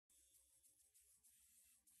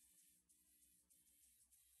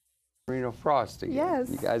Marino Frost again. Yes,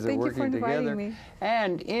 you guys are thank working you for inviting together. Me.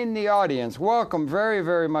 And in the audience, welcome very,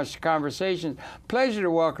 very much to Conversations. Pleasure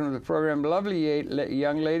to welcome to the program lovely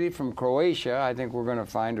young lady from Croatia, I think we're going to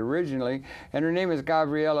find originally, and her name is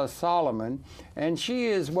Gabrijela Solomon. And she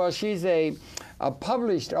is, well, she's a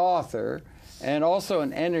published author and also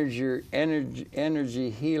an energy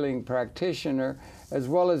healing practitioner, as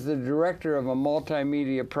well as the director of a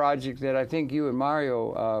multimedia project that I think you and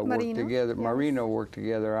Marino worked together. Yes. Marino worked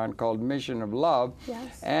together on, called Mission of Love.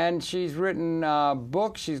 Yes. And she's written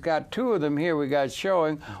books. She's got two of them here we got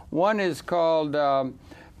showing. One is called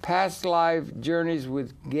Past Life Journeys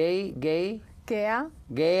with Gaia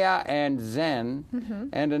and Zen,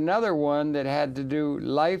 and another one that had to do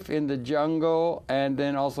life in the jungle and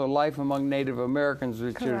then also life among Native Americans,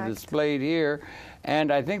 which are displayed here.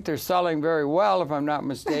 And I think they're selling very well, if I'm not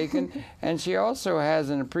mistaken. And she also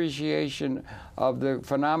has an appreciation of the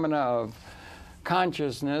phenomena of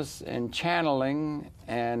consciousness and channeling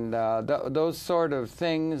and those sort of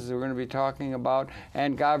things we're going to be talking about.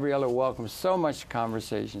 And Gabrijela, welcome so much to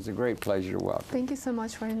Conversations. It's a great pleasure to welcome. Thank you so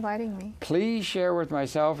much for inviting me. Please share with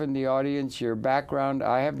myself and the audience your background.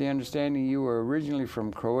 I have the understanding you were originally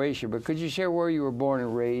from Croatia, but could you share where you were born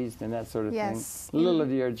and raised and that sort of thing? A little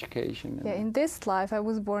of your education. Yeah, in this life I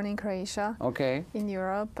was born in Croatia. Okay. In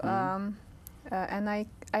Europe. And I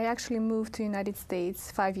actually moved to United States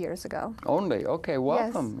 5 years ago. Only? Okay,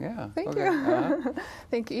 welcome. Yes. Yeah. Thank you.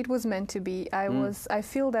 Thank you. It was meant to be. I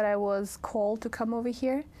feel that I was called to come over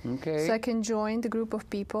here. Okay. So I can join the group of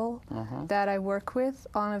people that I work with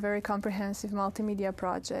on a very comprehensive multimedia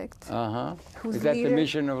project. Is that the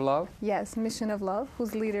Mission of Love? Yes, Mission of Love,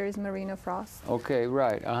 whose leader is Marino Frost. Okay,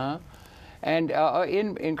 right. And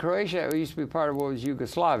in Croatia, it used to be part of what was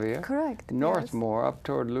Yugoslavia. Correct. North more, up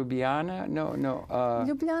toward Ljubljana.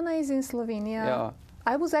 Ljubljana is in Slovenia. Yeah.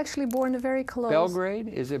 I was actually born very close. Belgrade?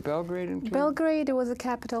 Is it Belgrade in Croatia? Belgrade was the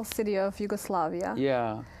capital city of Yugoslavia.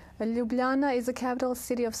 Yeah. Ljubljana is the capital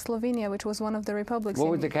city of Slovenia, which was one of the republics. What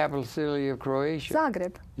was the capital city of Croatia?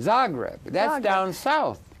 Zagreb. Zagreb. That's down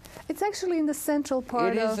south. It's actually in the central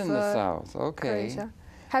part of It is in the south. Okay. Croatia.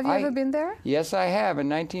 Have you ever been there? Yes, I have. In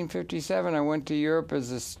 1957, I went to Europe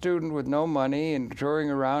as a student with no money and touring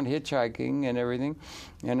around, hitchhiking and everything.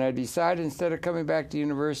 And I decided instead of coming back to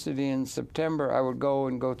university in September, I would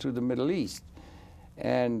go through the Middle East.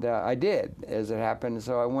 And I did, as it happened.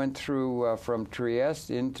 So I went through from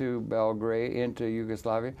Trieste into Belgrade, into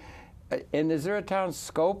Yugoslavia. And is there a town,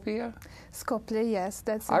 Skopje? Skopje, yes.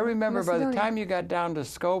 That's I remember Macedonia. by the time you got down to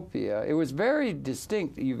Skopje, it was very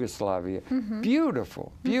distinct, Yugoslavia.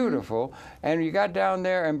 Beautiful, beautiful. And you got down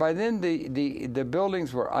there, and by then the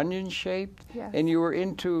buildings were onion-shaped, and you were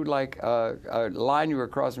into like a line you were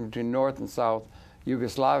crossing between North and South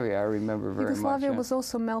Yugoslavia, I remember very much. Yugoslavia was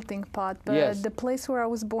also a melting pot, but the place where I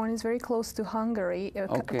was born is very close to Hungary,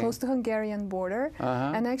 close to Hungarian border,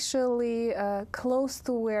 and actually close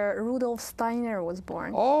to where Rudolf Steiner was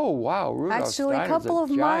born. Oh, wow, Rudolf actually, Steiner's a couple of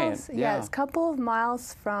giant. miles, yes, couple of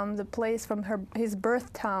miles from the place, from his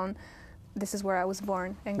birth town. This is where I was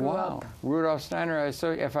born and grew up. Rudolf Steiner,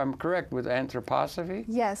 so if I'm correct, with anthroposophy?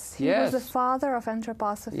 Yes, he was the father of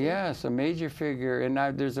anthroposophy. Yes, a major figure. And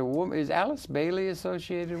now there's a woman, is Alice Bailey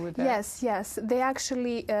associated with that? Yes, yes. They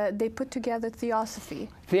actually, they put together theosophy.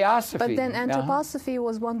 Theosophy. But then anthroposophy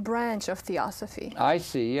was one branch of theosophy. I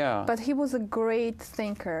see, yeah. But he was a great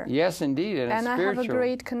thinker. Yes, indeed, and I have a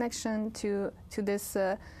great connection to this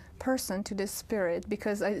person, to this spirit,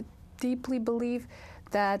 because I deeply believe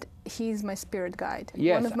that he's my spirit guide,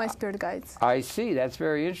 one of my spirit guides. I see. That's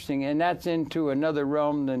very interesting. And that's into another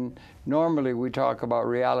realm than normally we talk about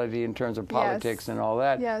reality in terms of politics and all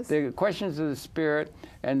that. Yes. The questions of the spirit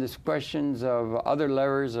and the questions of other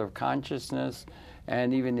levels of consciousness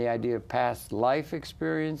and even the idea of past life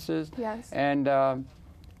experiences. Yes. And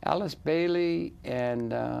Alice Bailey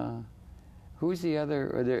and who's the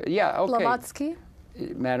other? Blavatsky.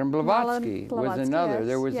 Madame Blavatsky was another. Yes,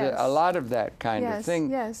 there was a lot of that kind of thing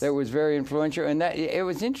that was very influential, and that it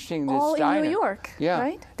was interesting that all Steiner, in New York,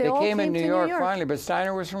 right? They all came in New York finally, but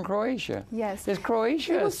Steiner was from Croatia. Yes, is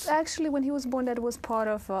Croatia? He was actually, when he was born, that was part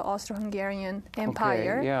of Austro-Hungarian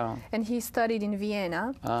Empire, and he studied in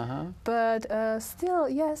Vienna. But still,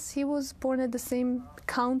 yes, he was born at the same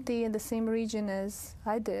county and the same region as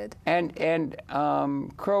I did. And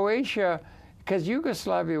Croatia because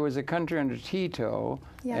Yugoslavia was a country under Tito,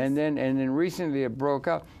 yes. and then recently it broke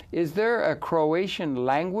up. Is there a Croatian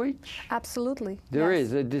language? Absolutely. There yes.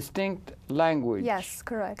 is a distinct language. Yes,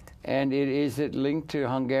 correct. And is it linked to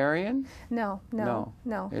Hungarian? No.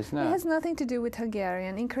 It's not. It has nothing to do with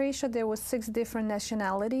Hungarian. In Croatia, there were 6 different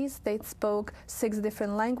nationalities. They spoke 6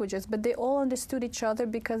 different languages, but they all understood each other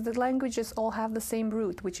because the languages all have the same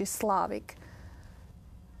root, which is Slavic.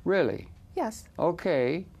 Really? Yes.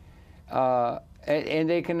 Okay. And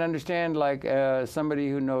they can understand, like somebody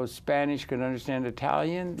who knows Spanish can understand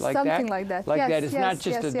Italian, like Something that? like that. Like yes, that. It's yes, not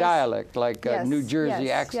just yes, a dialect, like a New Jersey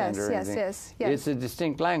yes, accent or anything. Yes. It's a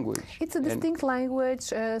distinct language. It's a distinct language.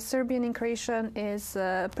 Serbian and Croatian is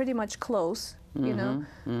pretty much close, you know.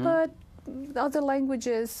 But other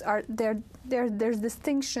languages are there's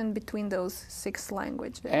distinction between those 6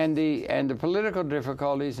 languages. And the political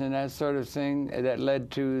difficulties and that sort of thing that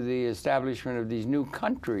led to the establishment of these new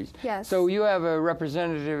countries. Yes. So you have a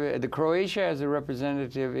representative. The Croatia has a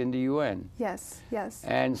representative in the UN. Yes.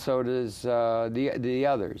 And so does the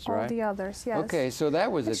others, right? All the others, yes. Okay, so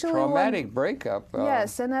that was actually, a traumatic breakup.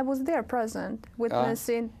 Yes, and I was there present,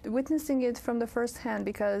 witnessing it from the first hand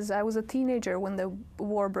because I was a teenager when the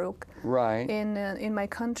war broke. Right. In my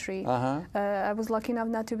country. Uh-huh. I was lucky enough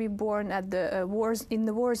not to be born at the in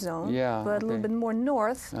the war zone, but a little bit more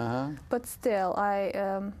north. Uh-huh. But still,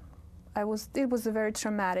 it was a very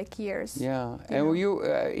traumatic years. Yeah. And were you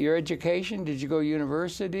your education? Did you go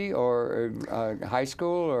university or high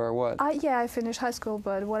school or what? I finished high school,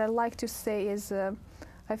 but what I like to say is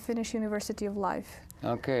I finished University of Life.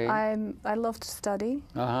 Okay. I love to study.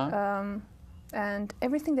 Uh-huh. And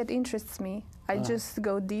everything that interests me, I just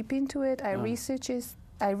go deep into it. I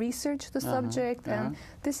research the subject, and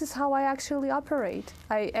this is how I actually operate.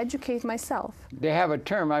 I educate myself. They have a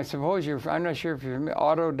term, I suppose I'm not sure if you're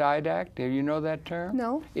autodidact. Do you know that term?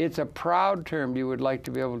 No. It's a proud term. You would like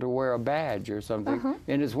to be able to wear a badge or something.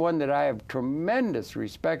 And it's one that I have tremendous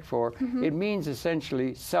respect for. It means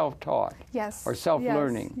essentially self-taught. Yes. Or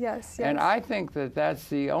self-learning. Yes. And I think that that's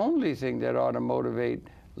the only thing that ought to motivate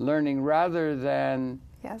learning rather than...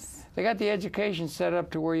 Yes. They got the education set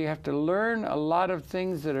up to where you have to learn a lot of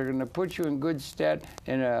things that are going to put you in good stead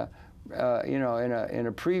in a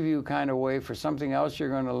preview kind of way for something else you're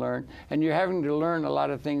going to learn, and you're having to learn a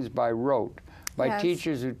lot of things by rote, by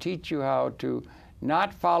teachers who teach you how to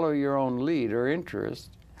not follow your own lead or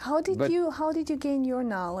interest. How did you gain your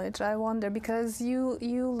knowledge? I wonder, because you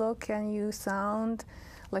look and you sound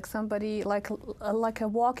like somebody, like a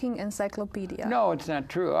walking encyclopedia. No, it's not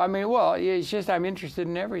true. I mean, well, it's just I'm interested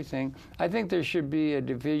in everything. I think there should be a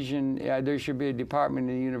division, there should be a department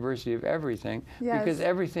in the university of everything, because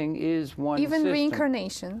everything is one Even system.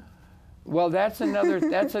 Reincarnation. Well, that's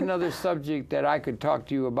another subject that I could talk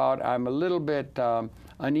to you about. I'm a little bit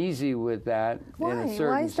uneasy with that. Why? In a certain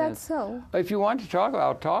Why is that sense. so? If you want to talk,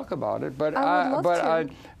 I'll talk about it. But I would love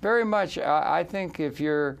to. Very much, I think if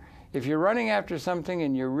you're running after something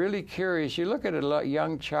and you're really curious, you look at a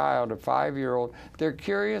young child, a 5-year-old, they're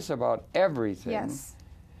curious about everything. Yes.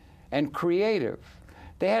 And creative.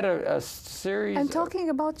 They had a series. And talking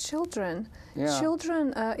about children. Yeah.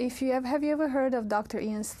 Children, have you ever heard of Dr.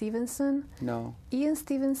 Ian Stevenson? No. Ian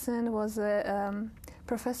Stevenson was a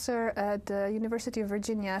professor at the University of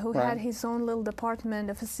Virginia who had his own little department,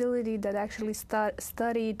 a facility that actually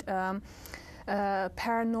studied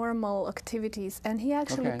paranormal activities, and he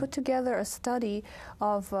actually put together a study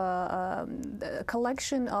of a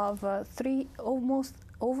collection of almost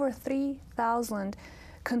over 3,000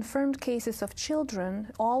 confirmed cases of children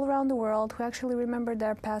all around the world who actually remember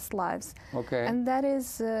their past lives. Okay. And that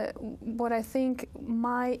is what I think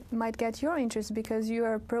might get your interest, because you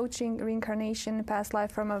are approaching reincarnation, past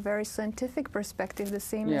life, from a very scientific perspective, the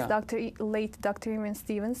same as late Dr. Ian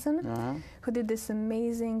Stevenson, who did this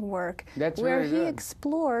amazing work where he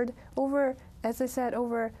explored as I said,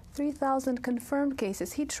 over 3,000 confirmed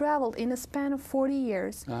cases. He traveled in a span of 40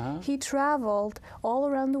 years. He traveled all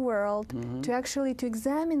around the world to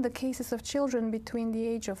examine the cases of children between the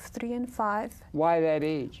age of 3 and 5. Why that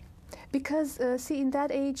age? Because, in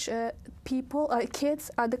that age,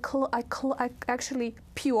 kids are actually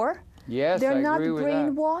pure. Yes, they're I not agree with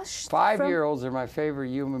brainwashed. That. 5-year-olds are my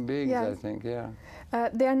favorite human beings, I think,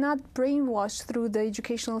 they're not brainwashed through the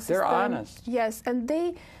educational system. They're honest. Yes, and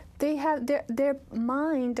they have their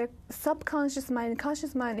mind, their subconscious mind and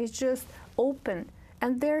conscious mind is just open,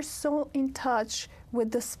 and they're so in touch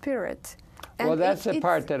with the spirit. And well, that's the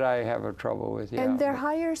part that I have a trouble with. And their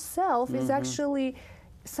higher self is actually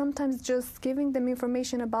sometimes just giving them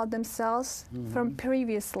information about themselves from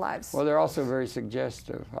previous lives. Well, they're also very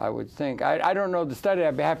suggestive, I would think. I don't know the study.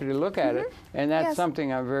 I'd be happy to look at it. And that's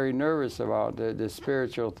something I'm very nervous about, the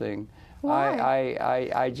spiritual thing. Why?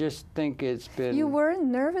 I just think it's been... You weren't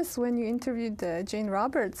nervous when you interviewed Jane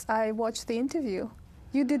Roberts. I watched the interview.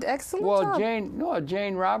 You did excellent job.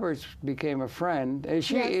 Jane Roberts became a friend.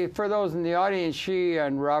 For those in the audience, she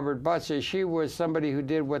and Robert Butts, she was somebody who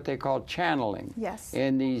did what they call channeling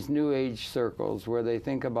in these New Age circles where they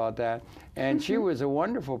think about that. And she was a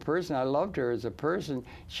wonderful person. I loved her as a person.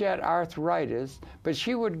 She had arthritis, but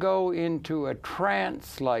she would go into a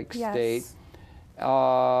trance-like state.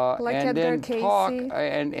 Like and Edgar then Casey. talk,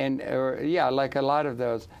 like a lot of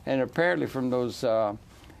those. And apparently from those...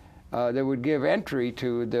 they would give entry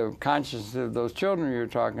to the consciousness of those children you're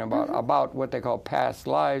talking about what they call past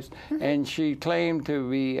lives. And she claimed to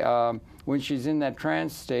be, when she's in that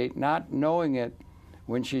trance state, not knowing it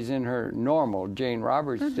when she's in her normal Jane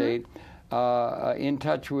Roberts state, in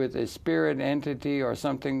touch with a spirit entity or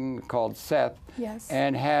something called Seth,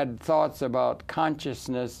 and had thoughts about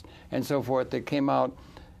consciousness and so forth that came out.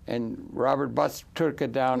 And Robert Butts took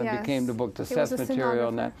it down and became the book, The Seth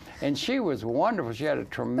Material. And she was wonderful. She had a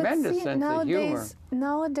tremendous sense of humor.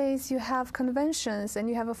 Nowadays, you have conventions and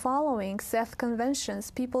you have a following, Seth conventions.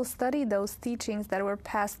 People study those teachings that were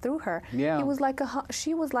passed through her. Yeah.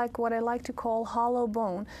 She was like what I like to call hollow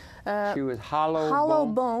bone. She was hollow bone? Hollow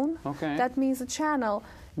bone. Okay. That means a channel.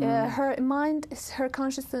 Her mind, her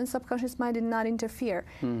conscious and subconscious mind did not interfere.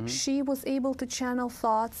 She was able to channel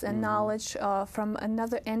thoughts and knowledge from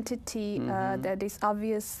another entity that is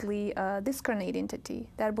obviously a discarnate entity.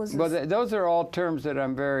 That was. Well, those are all terms that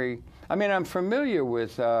I'm very. I mean, I'm familiar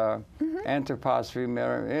with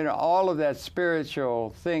anthroposophy, all of that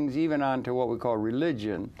spiritual things, even on to what we call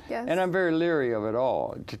religion. Yes. And I'm very leery of it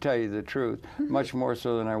all, to tell you the truth, much more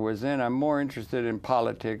so than I was then. I'm more interested in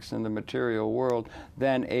politics and the material world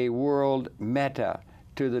than a world meta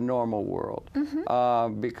to the normal world,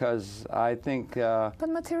 because I think... but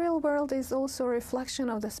material world is also a reflection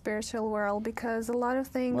of the spiritual world, because a lot of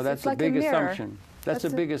things... Well, that's a big assumption. That's a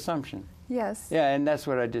big assumption. Yes. Yeah, and that's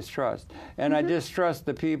what I distrust. And I distrust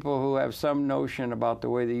the people who have some notion about the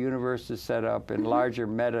way the universe is set up in larger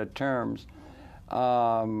meta terms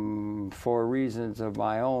for reasons of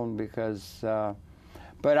my own, because...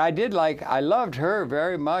 but I loved her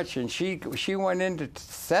very much, and she went into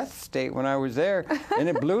Seth's state when I was there, and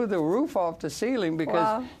it blew the roof off the ceiling,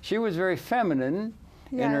 because she was very feminine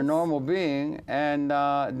in her normal being, and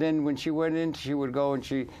then when she went in, she would go and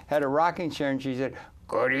she had a rocking chair, and she said,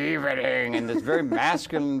 "Good evening," and this very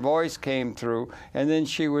masculine voice came through, and then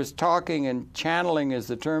she was talking, and channeling is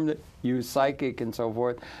the term that you psychic and so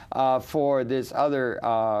forth, for this other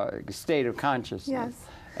state of consciousness. Yes.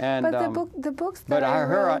 And, but the books that I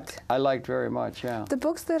wrote... I liked very much, The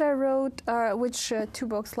books that I wrote, two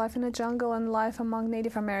books, Life in the Jungle and Life Among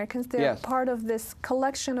Native Americans, they're part of this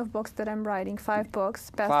collection of books that I'm writing, 5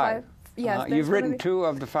 books. Five? Yes. You've written 2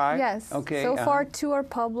 of the 5? Yes. Okay. So far 2 are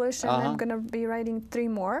published, and I'm going to be writing 3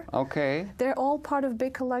 more. Okay. They're all part of a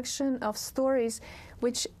big collection of stories,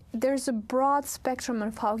 which... There's a broad spectrum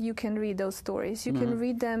of how you can read those stories. You can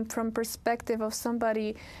read them from perspective of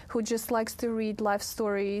somebody who just likes to read life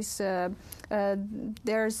stories.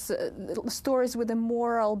 There's stories with a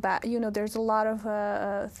moral there's a lot of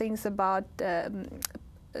things about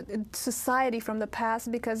society from the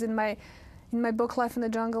past, because in my book Life in the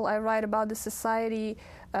Jungle, I write about the society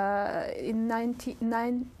in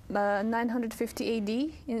 950 AD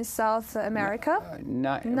in South America.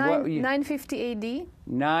 950 AD.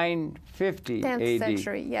 950 10th AD.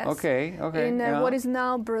 century, yes. Okay. In what is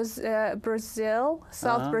now Brazil,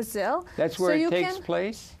 South Brazil. That's where it takes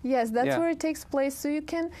place? Yes, that's where it takes place. So you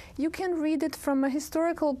can read it from a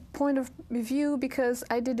historical point of view, because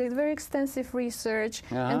I did a very extensive research,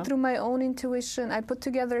 and through my own intuition, I put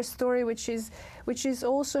together a story which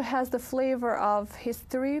also has the flavor of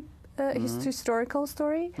history. Historical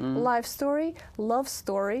story, life story, love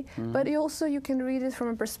story, but also you can read it from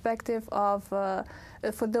a perspective of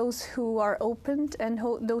for those who are opened and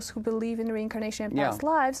those who believe in reincarnation and past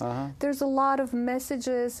lives. There's a lot of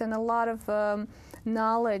messages and a lot of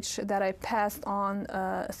knowledge that I passed on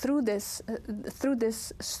through this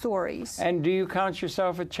stories. And do you count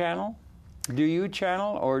yourself a channel? Do you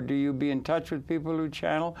channel, or do you be in touch with people who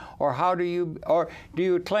channel, or do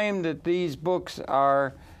you claim that these books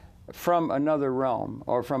are from another realm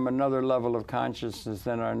or from another level of consciousness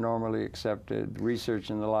than our normally accepted research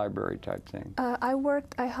in the library type thing?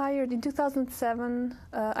 I hired, in 2007,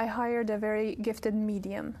 I hired a very gifted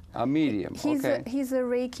medium. A medium, okay. He's a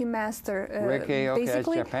Reiki master, Reiki, okay,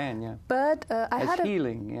 basically. that's Japan, yeah. But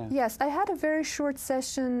healing, yeah. Yes, I had a very short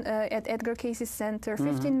session at Edgar Cayce Center,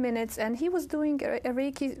 15 minutes, and he was doing a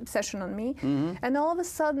Reiki session on me. And all of a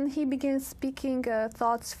sudden, he began speaking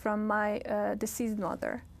thoughts from my deceased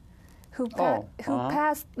mother, who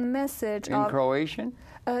passed the message in Croatian?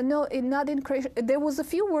 No, not in Croatian. There was a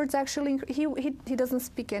few words actually. He doesn't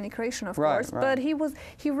speak any Croatian, of course, but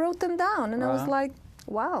he wrote them down, and I was like,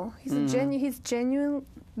 wow, he's genuine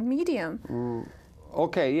medium.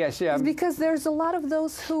 Okay, yes, yeah. It's because there's a lot of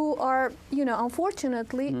those who are,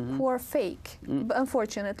 unfortunately, who are fake,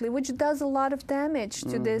 unfortunately, which does a lot of damage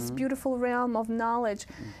to this beautiful realm of knowledge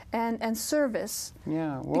and service.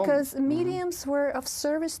 Yeah, well, because mediums were of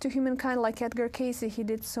service to humankind, like Edgar Cayce. He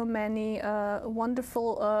did so many wonderful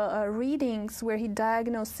readings where he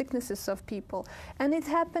diagnosed sicknesses of people, and it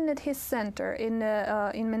happened at his center in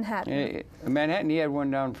Manhattan. In Manhattan, he had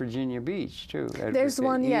one down Virginia Beach too. There's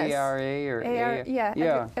one, yes. ERA or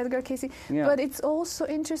Yeah. Edgar Cayce. Yeah. But it's also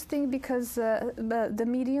interesting because the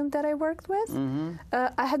medium that I worked with,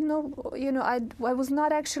 I had no, I was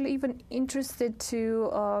not actually even interested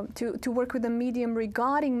to work with a medium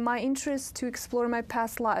regarding my interest to explore my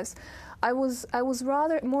past lives. I was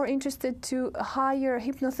rather more interested to hire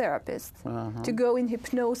hypnotherapists to go in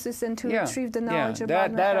hypnosis and to retrieve the knowledge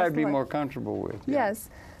about my that past I'd be life. more comfortable with. Yeah. Yes,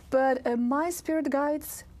 but my spirit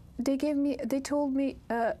guides, they told me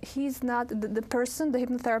he's not the person, the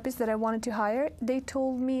hypnotherapist that I wanted to hire. They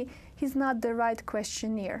told me he's not the right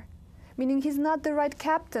questionnaire, meaning he's not the right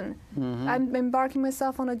captain. I'm embarking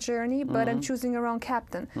myself on a journey, but I'm choosing a wrong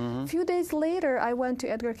captain. A few days later, I went to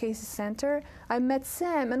Edgar Cayce Center. I met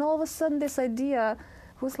Sam, and all of a sudden, this idea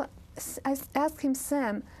was like, I asked him,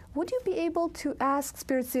 Sam, would you be able to ask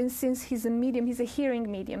spirits, since he's a medium, he's a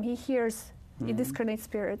hearing medium, he hears discarnate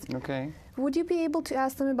spirits. Okay. Would you be able to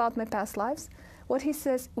ask them about my past lives? What he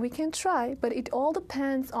says, we can try, but it all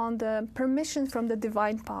depends on the permission from the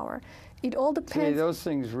divine power. It all depends. See, those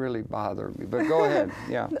things really bother me, but go ahead.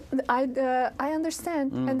 Yeah. I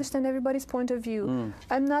understand. I understand everybody's point of view.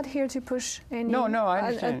 I'm not here to push any. No, I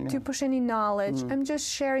understand. To push any knowledge. I'm just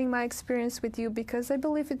sharing my experience with you because I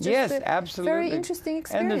believe it's just a very interesting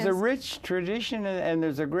experience. And there's a rich tradition, and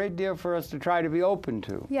there's a great deal for us to try to be open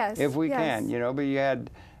to. Yes. If we can, But you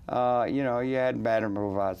had. You had Madame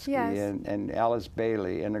Blavatsky and Alice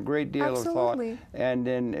Bailey and a great deal of thought, and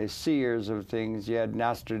then seers of things. You had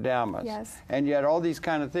Nostradamus, and you had all these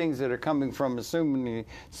kind of things that are coming from assuming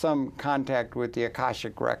some contact with the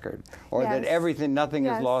Akashic record, or that nothing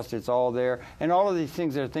is lost, it's all there. And all of these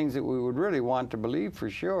things are things that we would really want to believe for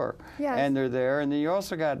sure, and they're there. And then you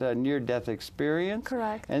also got a near-death experience,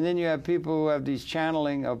 correct? And then you have people who have these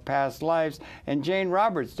channeling of past lives, and Jane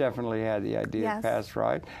Roberts definitely had the idea of past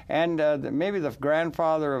life. And maybe the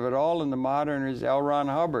grandfather of it all in the modern is L. Ron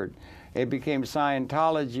Hubbard. It became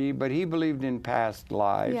Scientology, but he believed in past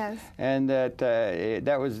lives, and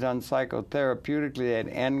that was done psychotherapeutically. They had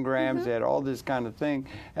engrams, they had all this kind of thing.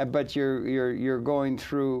 But you're going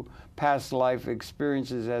through past life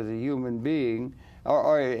experiences as a human being,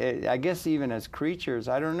 or I guess even as creatures.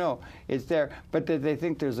 I don't know. It's there, but that they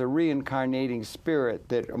think there's a reincarnating spirit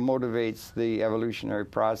that motivates the evolutionary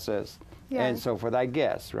process. And so forth, I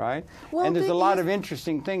guess, right? Well, and there's a lot of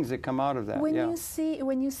interesting things that come out of that. When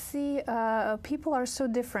you see people are so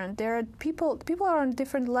different. There are people are on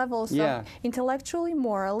different levels, of intellectually,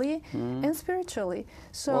 morally, and spiritually.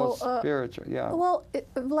 So spiritual, Well,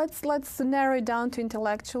 let's narrow it down to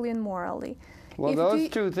intellectually and morally. Well, those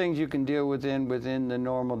two things you can deal within the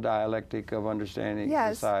normal dialectic of understanding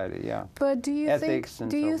society, But do you ethics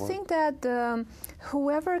think that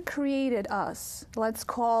whoever created us, let's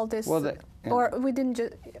call this, or we didn't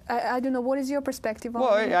just, I don't know, what is your perspective on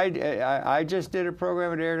that? I just did a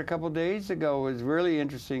program that aired a couple days ago. It was really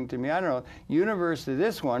interesting to me. I don't know, universe to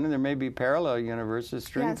this one, and there may be parallel universes,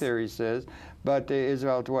 string theory says, but is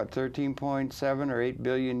about, 13.7 or 8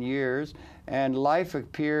 billion years. And life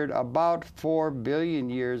appeared about 4 billion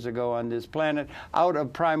years ago on this planet out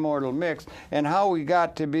of primordial mix. And how we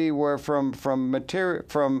got to be where from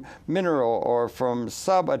mineral or from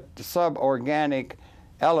suborganic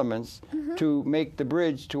elements to make the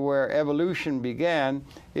bridge to where evolution began.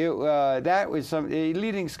 That was a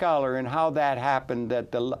leading scholar in how that happened,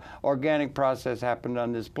 that the organic process happened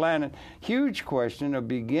on this planet. Huge question of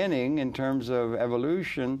beginning in terms of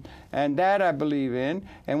evolution, and that I believe in.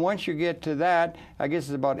 And once you get to that, I guess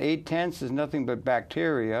it's about 8/10 is nothing but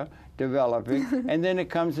bacteria. developing, and then it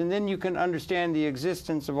comes, and then you can understand the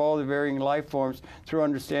existence of all the varying life forms through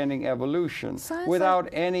understanding evolution without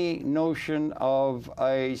any notion of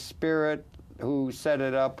a spirit who set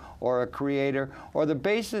it up or a creator, or the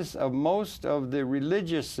basis of most of the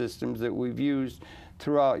religious systems that we've used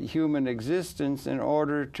throughout human existence in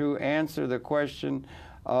order to answer the question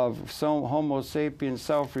of some Homo sapiens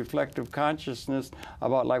self-reflective consciousness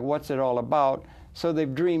about, like, what's it all about. So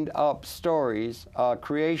they've dreamed up stories,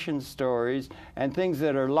 creation stories, and things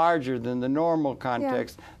that are larger than the normal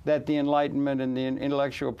context that the Enlightenment and the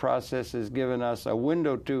intellectual process has given us a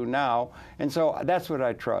window to now. And so that's what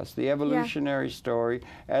I trust, the evolutionary story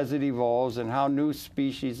as it evolves and how new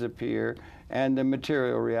species appear and the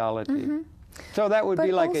material reality. So that would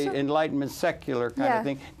be like an Enlightenment secular kind of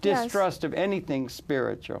thing, distrust of anything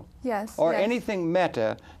spiritual. Or anything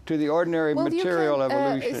meta to the ordinary material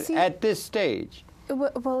evolution at this stage.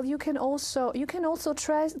 Well, you can also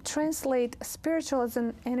translate spiritual as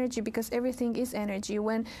an energy, because everything is energy.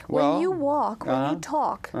 When you walk, when you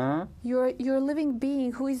talk, you're a living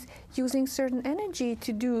being who is using certain energy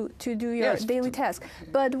to do your daily task.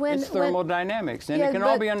 But it's thermodynamics, and it can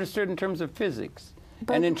all be understood in terms of physics.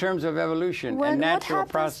 And in terms of evolution and natural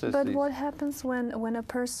processes. But what happens when a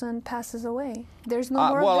person passes away? There's no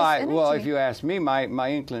more of this energy. Well, if you ask me, my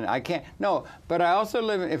inkling, I can't. No, but I also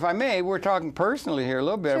live in, if I may, we're talking personally here a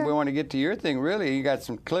little bit. If we want to get to your thing, really. You got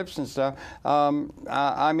some clips and stuff. I'm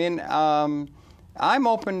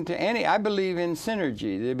open to any. I believe in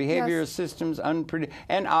synergy, the behavioral systems,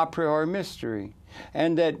 and a priori mystery.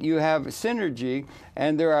 And that you have synergy,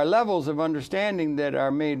 and there are levels of understanding that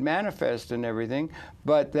are made manifest and everything,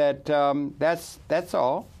 but that that's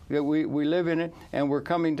all. That we live in it, and we're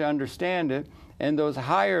coming to understand it. And those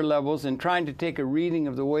higher levels, and trying to take a reading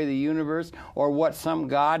of the way the universe, or what some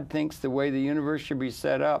God thinks the way the universe should be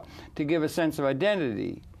set up, to give a sense of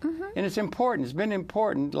identity. And it's important. It's been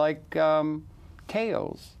important, like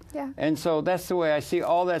tales. And so that's the way I see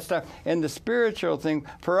all that stuff. And the spiritual thing,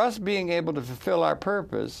 for us being able to fulfill our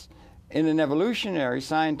purpose in an evolutionary,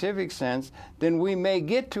 scientific sense, then we may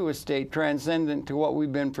get to a state transcendent to what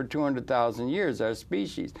we've been for 200,000 years, our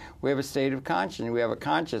species. We have a state of consciousness. We have a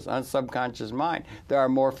conscious, subconscious mind. There are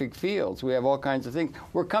morphic fields. We have all kinds of things.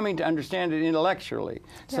 We're coming to understand it intellectually.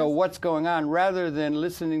 So what's going on, rather than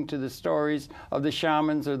listening to the stories of the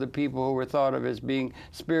shamans or the people who were thought of as being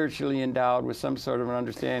spiritually endowed with some sort of an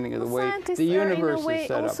understanding of the way the universe is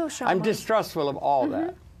set up. I'm distrustful of all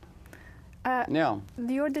that.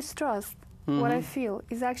 Your distrust, what I feel,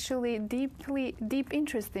 is actually deep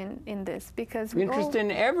interest in this, because interest in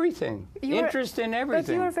everything. Interest in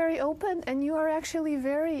everything. But you are very open, and you are actually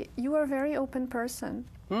you are a very open person.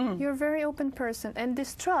 You're a very open person, and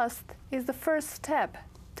distrust is the first step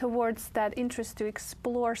towards that interest to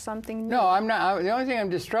explore something new. No, I'm not. The only thing I'm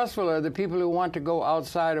distrustful of are the people who want to go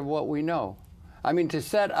outside of what we know. I mean, to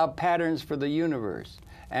set up patterns for the universe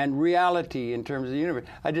and reality in terms of the universe.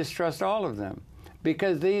 I distrust all of them,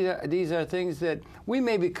 because these are things that we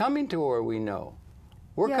may be coming to, or we know.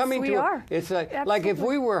 We're coming to. It's like if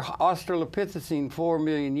we were Australopithecine 4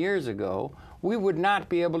 million years ago, we would not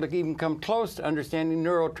be able to even come close to understanding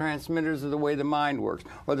neurotransmitters of the way the mind works,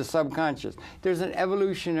 or the subconscious. There's an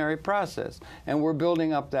evolutionary process, and we're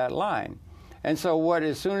building up that line. And so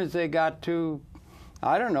as soon as they got to,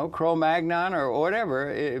 I don't know, Cro-Magnon or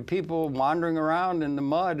whatever, people wandering around in the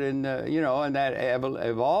mud and, and that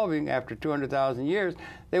evolving after 200,000 years,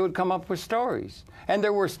 they would come up with stories. And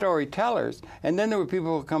there were storytellers. And then there were people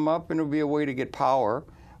who would come up, and it would be a way to get power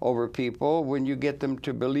over people when you get them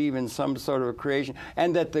to believe in some sort of a creation,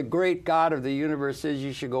 and that the great God of the universe says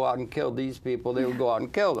you should go out and kill these people. They would go out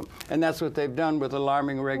and kill them. And that's what they've done with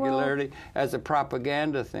alarming regularity as a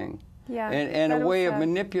propaganda thing. And a way of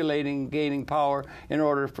manipulating, gaining power in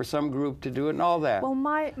order for some group to do it, and all that. Well,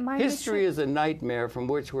 my history is a nightmare from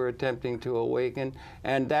which we're attempting to awaken,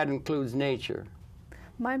 and that includes nature.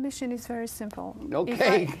 My mission is very simple.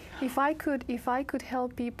 Okay. If I could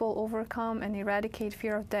help people overcome and eradicate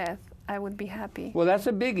fear of death, I would be happy. Well, that's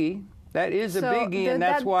a biggie. That is a biggie, and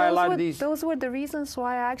that's why a lot of these... Those were the reasons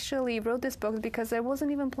why I actually wrote this book, because I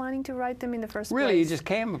wasn't even planning to write them in the first place. Really? You just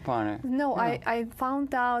came upon it? No, I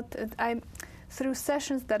found out through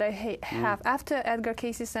sessions that I have. After Edgar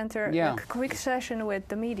Cayce Center, a quick session with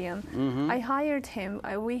the medium, I hired him.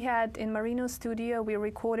 We had, in Marino's studio, we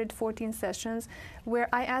recorded 14 sessions where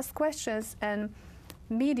I asked questions, and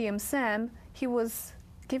medium Sam, he was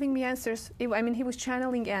giving me answers. I mean, he was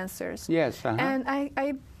channeling answers. Yes. And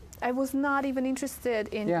I was not even interested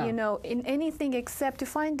in, in anything except to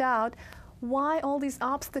find out why all these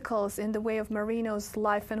obstacles in the way of Marino's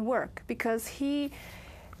life and work. Because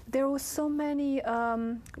there was so many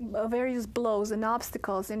various blows and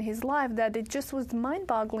obstacles in his life that it just was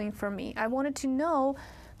mind-boggling for me. I wanted to know,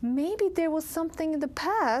 maybe there was something in the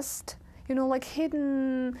past, you know, like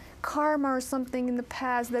hidden karma or something in the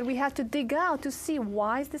past that we had to dig out to see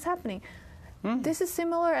why is this happening. This is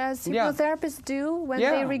similar as hypnotherapists do when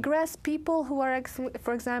they regress people who are,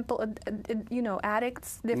 for example, you know,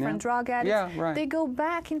 addicts, different drug addicts. They go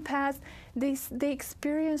back in past. They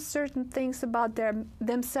experience certain things about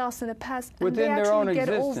themselves in the past, and within they their own actually get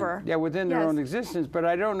existence. over. Yeah, within their own existence. But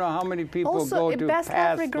I don't know how many people Also, go to past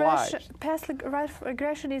lives. Past life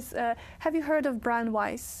regression is. Have you heard of Brian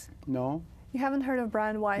Weiss? No. You haven't heard of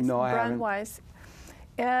Brian Weiss? No, I haven't. Brian Weiss.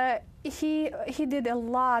 He did a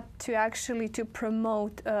lot to actually to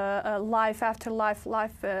promote life after life,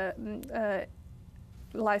 life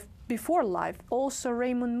before life. Also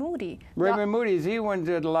Raymond Moody. Raymond Moody, is he one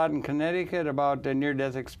did a lot in Connecticut about the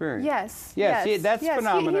near-death experience? Yes. Yes, that's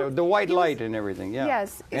phenomenal. The white light and everything. Yeah.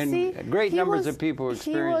 Yes. And great numbers of people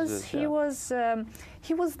experience this.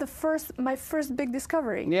 He was my first big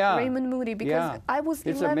discovery. Yeah. Raymond Moody, because I was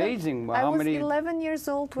 11. It's amazing I was 11 years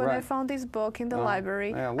old when I found this book in the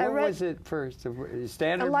library. Yeah. What was it first?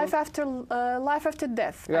 Standard Life book? Life After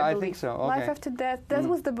Death. Yeah, I think so. Okay. Life After Death. That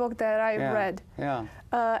was the book that I read. Yeah.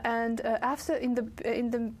 And after in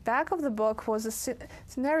the back of the book was a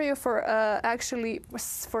scenario for actually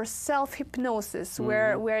for self-hypnosis,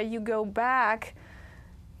 where you go back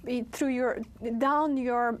through down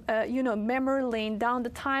your memory lane, down the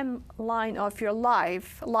timeline of your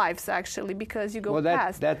lives actually, because you go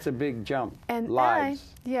past. That's a big jump. And lives.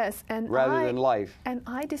 Rather than life. And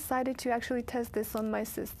I decided to actually test this on my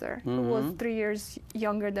sister, who was 3 years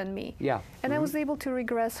younger than me. Yeah. And I was able to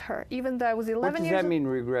regress her, even though I was 11 years old. What does that mean,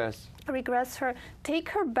 regress? Regress her, take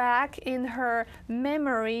her back in her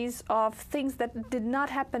memories of things that did not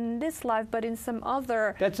happen in this life, but in some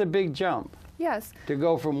other. That's a big jump. Yes. To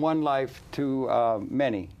go from one life to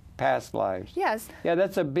many past lives. Yes. Yeah,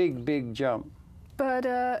 that's a big, big jump. But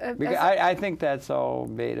I think that's all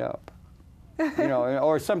made up. You know,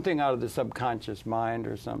 or something out of the subconscious mind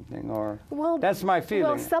or something, or that's my feeling.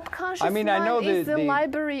 Well, subconscious I know is a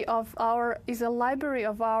library of our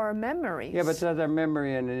memories. Yeah, but that's our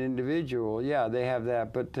memory in an individual. Yeah, they have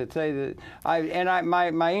that. But to say that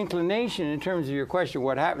my inclination in terms of your question,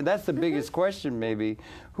 what happened? That's the biggest question, maybe.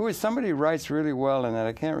 Somebody writes really well in that.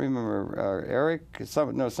 I can't remember. Eric.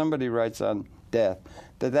 Somebody writes on death.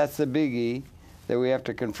 That's the biggie that we have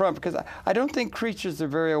to confront, because I don't think creatures are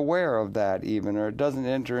very aware of that even, or it doesn't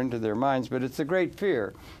enter into their minds, but it's a great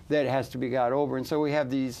fear that has to be got over. And so we have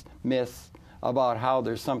these myths about how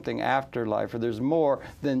there's something after life, or there's more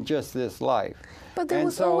than just this life. But there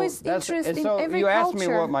was always interest in every you asked culture.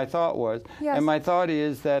 me what my thought was, and my thought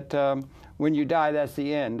is that when you die, that's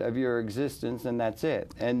the end of your existence, and that's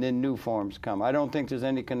it. And then new forms come. I don't think there's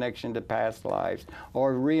any connection to past lives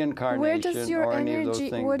or reincarnation where does your or energy, any of those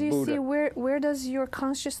things. What do you Buddha. see? Where does your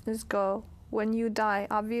consciousness go when you die?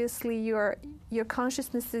 Obviously, your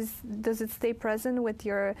consciousness does it stay present with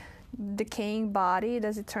your decaying body?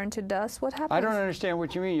 Does it turn to dust? What happens? I don't understand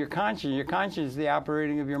what you mean. Your conscience is the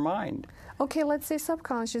operating of your mind. Okay, let's say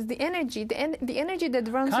subconscious, the energy that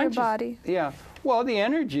runs your body. Yeah. Well, the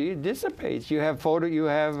energy dissipates. You have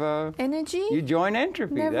energy. You join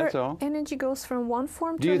entropy. That's all. Energy goes from one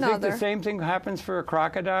form to another. another. Do you think the same thing happens for a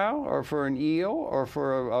crocodile, or for an eel, or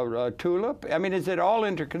for a tulip? I mean, is it all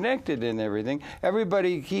interconnected in everything?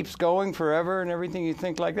 Everybody keeps going forever and everything. You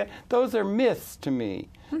think like that? Those are myths to me,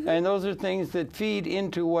 and those are things that feed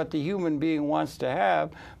into what the human being wants to have.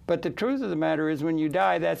 But the truth of the matter is, when you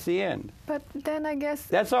die, that's the end. But then I guess...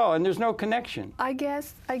 That's all, and there's no connection. I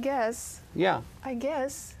guess... Yeah. I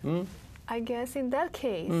guess in that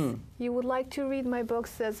case, you would like to read my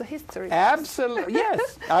books as a history. Absolutely,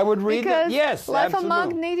 yes. I would read it. Yes, Life absolutely.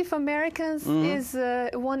 Among Native Americans is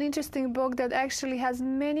one interesting book that actually has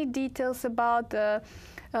many details about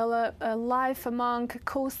life among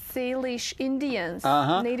Coast Salish Indians,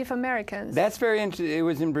 Native Americans. That's very interesting. It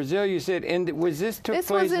was in Brazil, you said. And was this took place? This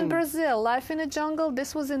was in Brazil. Life in the Jungle.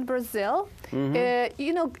 This was in Brazil.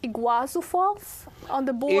 You know Iguazu Falls on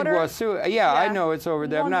the border. Iguazu. Yeah, I know it's over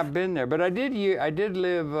there. I've not been there, but I did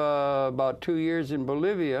live about 2 years in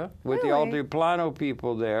Bolivia with the Altiplano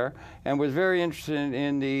people there, and was very interested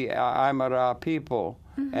in the Aymara people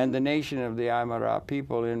and the nation of the Aymara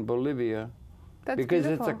people in Bolivia. That's because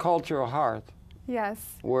beautiful. it's a cultural hearth.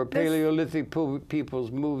 Yes. Where Paleolithic peoples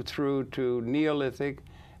moved through to Neolithic,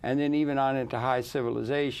 and then even on into high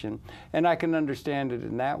civilization. And I can understand it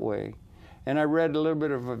in that way. and I read a little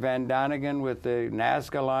bit of Van Daniken with the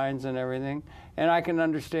Nazca lines and everything, and I can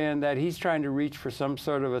understand that he's trying to reach for some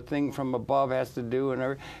sort of a thing from above has to do,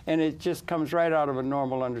 and it just comes right out of a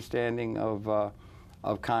normal understanding of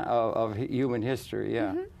human history,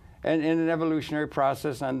 yeah. Mm-hmm. And in an evolutionary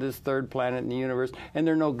process on this third planet in the universe, and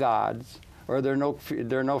there are no gods, or there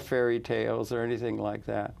are no fairy tales or anything like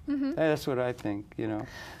that. Mm-hmm. That's what I think, you know.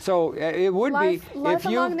 So it would be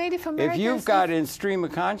if you've got in stream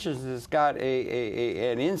of consciousness got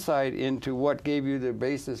an insight into what gave you the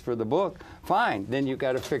basis for the book, fine. Then you've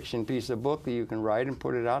got a fiction piece of book that you can write and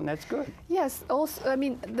put it out, and that's good. Yes. Also, I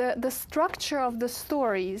mean, the structure of the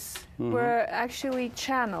stories were actually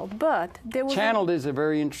channeled, but there was channeled is a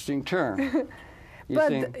very interesting term.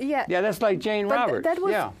 Yeah, that's like Jane Roberts.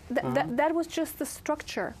 That was just the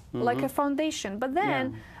structure, like a foundation. But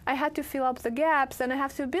then I had to fill up the gaps, and I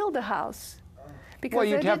have to build a house. Well,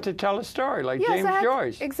 you'd have to tell a story, like James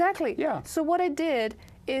Joyce. Exactly. Yeah. So what I did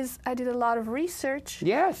is I did a lot of research.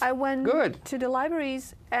 Yes. I went to the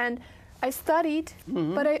libraries and I studied,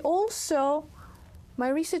 but I also, my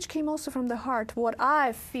research came also from the heart, what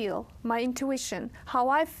I feel, my intuition, how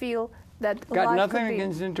I feel. Got nothing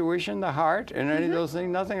against intuition, the heart, and any of those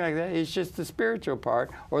things, nothing like that. It's just the spiritual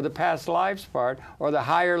part, or the past lives part, or the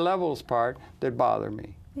higher levels part that bother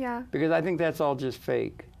me. Yeah. Because I think that's all just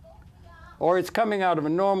fake. Or it's coming out of a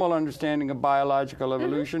normal understanding of biological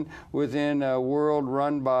evolution within a world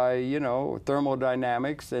run by, you know,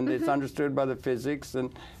 thermodynamics, and it's understood by the physics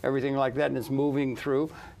and everything like that, and it's moving through.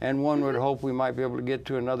 And one would hope we might be able to get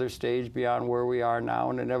to another stage beyond where we are now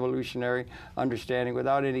in an evolutionary understanding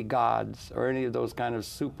without any gods or any of those kind of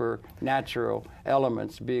supernatural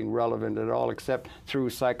elements being relevant at all, except through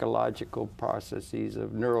psychological processes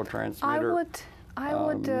of neurotransmitter.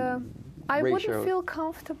 I wouldn't feel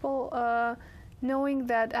comfortable knowing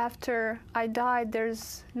that after I died,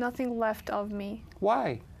 there's nothing left of me.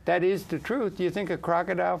 Why? That is the truth. Do you think a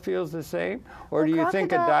crocodile feels the same? Or do you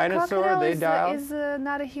think a dinosaur, they die? Is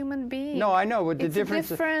not a human being. No, I know, but the difference...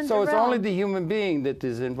 So it's only the human being that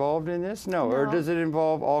is involved in this? No. Or does it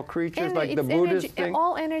involve all creatures, like the Buddhist thing?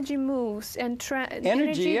 All energy moves, and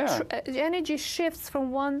energy shifts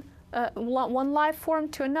from one life form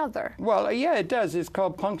to another. Well, yeah, it does. It's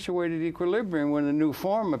called punctuated equilibrium when a new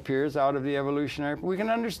form appears out of the evolutionary. We can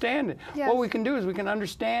understand it. Yes. What we can do is we can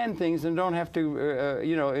understand things and don't have to,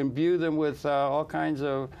 imbue them with all kinds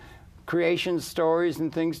of creation stories and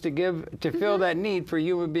things to fill that need for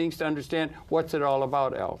human beings to understand what's it all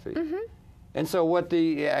about, Alfie. And so what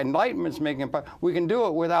the Enlightenment's making, we can do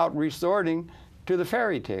it without resorting to the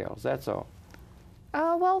fairy tales. That's all.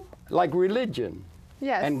 Like religion.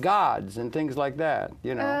 Yes. And gods and things like that,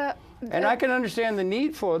 you know. And I can understand the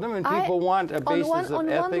need for them, and people want a basis of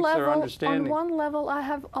ethics or understanding. On one level, I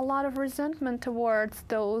have a lot of resentment towards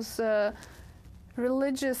those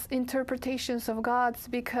religious interpretations of gods,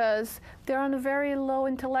 because they're on a very low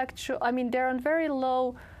intellectual, they're on very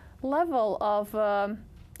low level of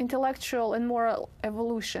intellectual and moral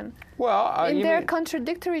evolution. Well, they're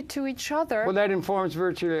contradictory to each other. Well, that informs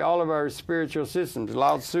virtually all of our spiritual systems.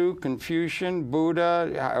 Lao Tzu, Confucian,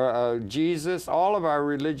 Buddha, Jesus, all of our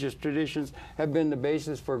religious traditions have been the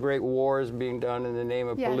basis for great wars being done in the name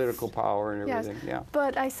of political power and everything. Yes. Yeah.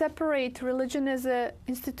 But I separate religion as an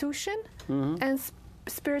institution and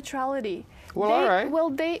spirituality. Well, all right. Well,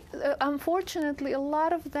 they unfortunately, a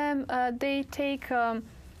lot of them they take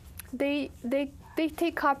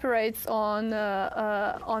take copyrights on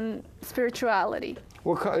spirituality.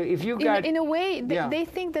 Well, if you got in a way, they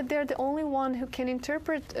think that they're the only one who can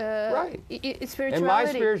interpret spirituality. And my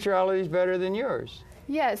spirituality is better than yours.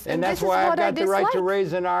 Yes, and that's why I've got the right to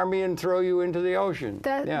raise an army and throw you into the ocean.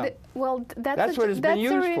 That's what it's been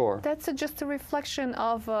used for. That's just a reflection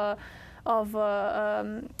of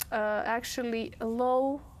actually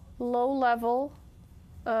low level.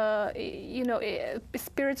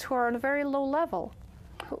 Spirits who are on a very low level.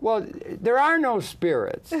 Well, there are no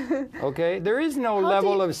spirits, okay? There is no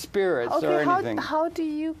level of spirits or anything. How do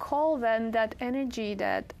you call then that energy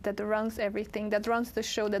that runs everything, that runs the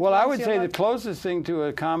show? Well, I would say the closest thing to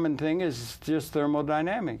a common thing is just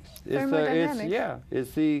thermodynamics.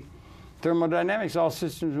 It's the thermodynamics. All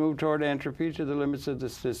systems move toward entropy to the limits of the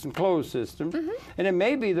system, closed systems. And it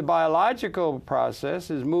may be the biological process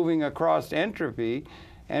is moving across entropy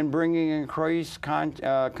and bringing increased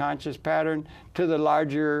conscious pattern to the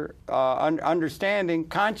larger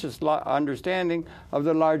conscious understanding of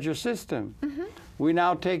the larger system. We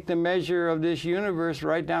now take the measure of this universe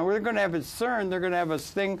right down. We're going to have at CERN, they're going to have a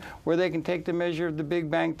thing where they can take the measure of the Big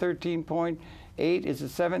Bang 13.8, is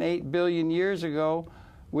it 7-8 billion years ago,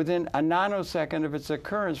 within a nanosecond of its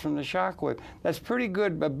occurrence from the shock wave. That's pretty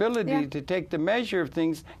good ability to take the measure of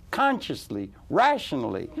things consciously,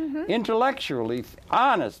 rationally, intellectually,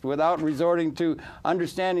 honest, without resorting to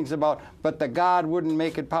understandings about, but the God wouldn't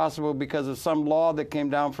make it possible because of some law that came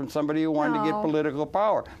down from somebody who wanted to get political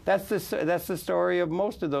power. That's the story of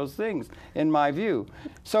most of those things, in my view.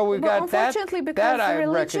 So we've got that. Unfortunately, because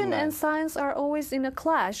religion and science are always in a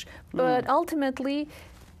clash, but ultimately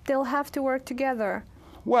they'll have to work together.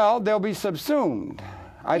 Well, they'll be subsumed.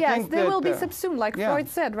 I think they will be subsumed, like Freud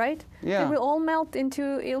said, right? Yeah. They will all melt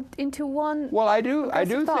into one. Well, I do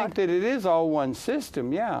think that it is all one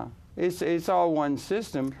system. Yeah, it's all one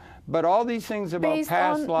system. But all these things about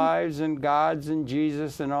past lives and gods and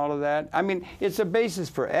Jesus and all of that, I mean, it's a basis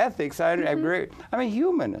for ethics. I'm a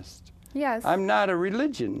humanist. Yes. I'm not a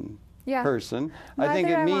religion person. I think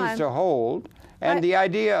it means to hold. And the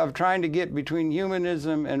idea of trying to get between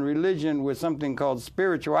humanism and religion with something called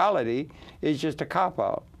spirituality is just a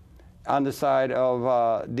cop-out on the side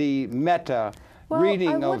of the meta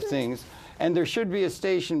reading of things. And there should be a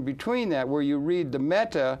station between that where you read the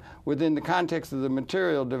meta within the context of the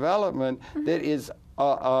material development that is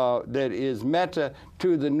meta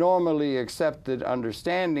to the normally accepted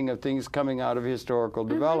understanding of things coming out of historical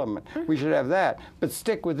development. We should have that, but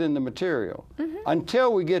stick within the material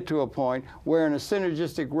until we get to a point where in a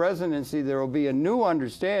synergistic resonancy there will be a new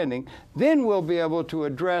understanding. Then we'll be able to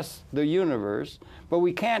address the universe, but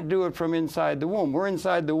we can't do it from inside the womb. We're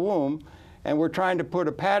inside the womb, and we're trying to put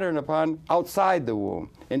a pattern upon outside the womb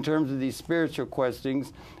in terms of these spiritual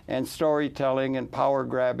questings and storytelling and power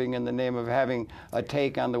grabbing in the name of having a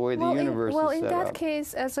take on the way the universe is set up. Well, in that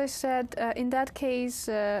case, as I said,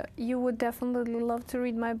 you would definitely love to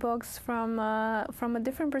read my books from a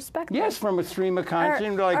different perspective. Yes, from a stream of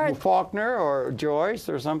consciousness, like Faulkner or Joyce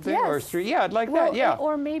or something. Yes. Yeah, I'd like that, yeah.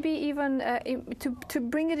 Or maybe even to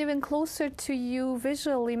bring it even closer to you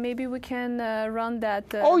visually, maybe we can run that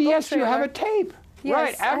Oh, yes, you have a tape. Yes,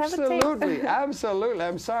 right, absolutely, absolutely.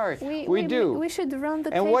 I'm sorry. We do. We should run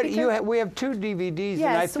the tape. And we have 2 DVDs,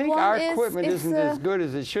 and I think our equipment isn't as good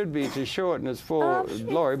as it should be to show it in its full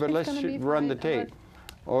glory. But let's run the tape.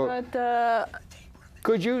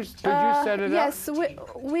 Could you set it up? Yes,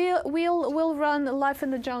 we'll run Life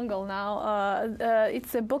in the Jungle now.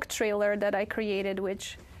 It's a book trailer that I created,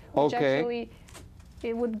 which actually.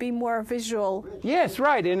 It would be more visual. Yes,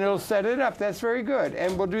 right, and it'll set it up. That's very good.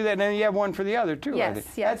 And we'll do that, and then you have one for the other, too. Yes, I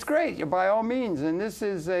think. yes. That's great, by all means. And this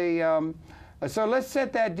is so let's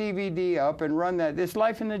set that DVD up and run that. It's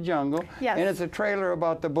Life in the Jungle. Yes. And it's a trailer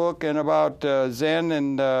about the book and about Zen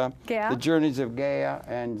and the journeys of Gaia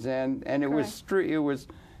and Zen. And it was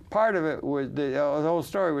part of it was, the whole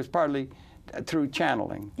story was partly through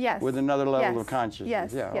channeling. Yes. With another level of consciousness.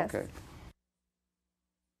 Yes, yeah, yes. Okay.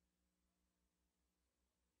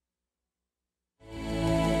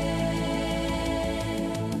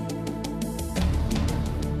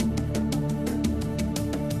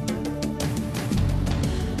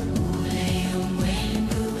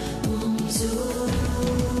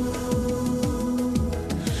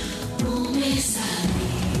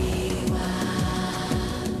 Umesaliwa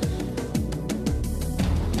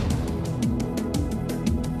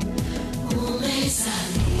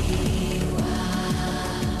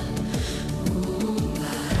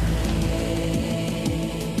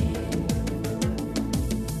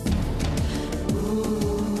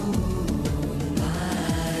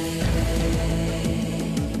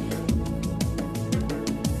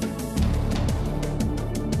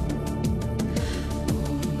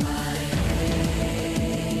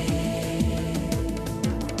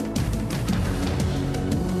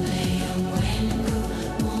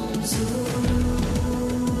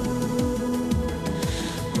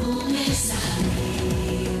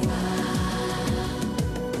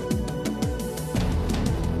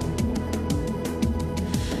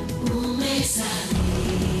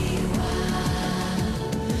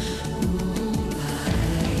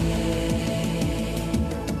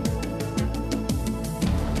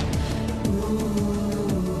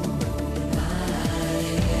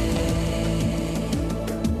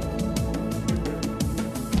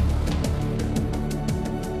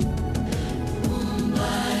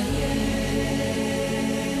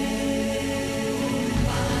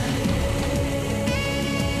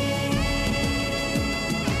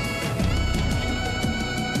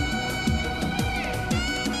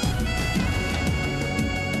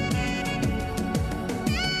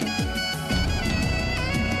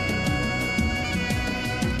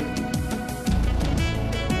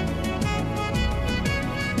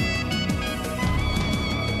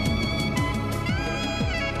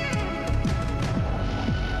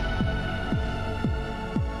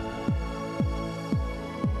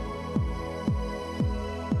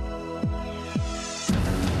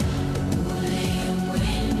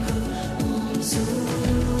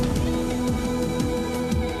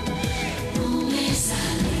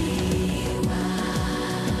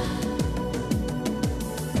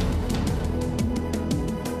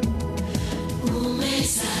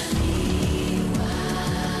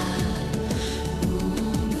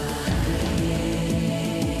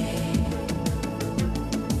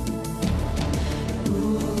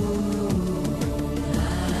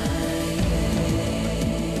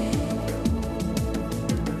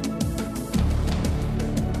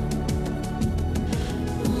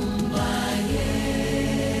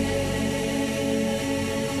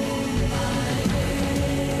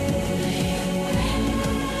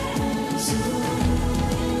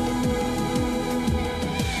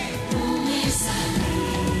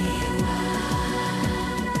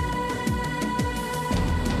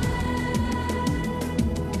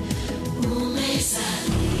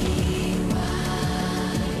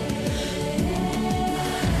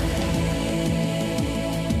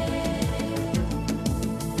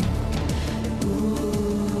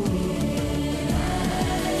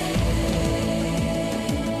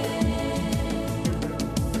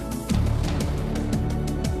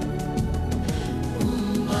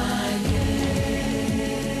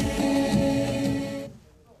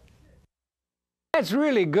it's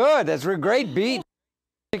really good. That's a great beat.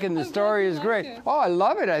 And the story is great. Oh, I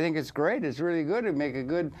love it. I think it's great. It's really good. It'd make a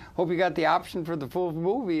good. Hope you got the option for the full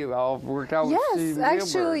movie all worked out. Yes, with Steven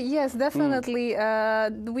actually, Spielberg. yes, definitely.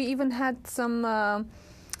 We even had some.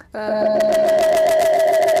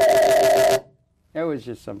 It was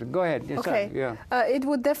just something. Go ahead. Yes, Okay. Yeah. It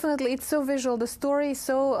would definitely. It's so visual. The story is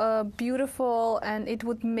so beautiful, and it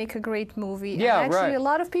would make a great movie. Yeah, and actually, right. a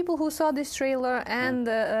lot of people who saw this trailer and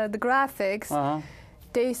the graphics.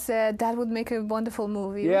 They said that would make a wonderful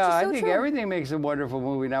movie. Yeah, which is so I think true. everything makes a wonderful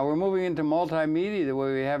movie. Now we're moving into multimedia the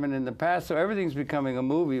way we haven't in the past, so everything's becoming a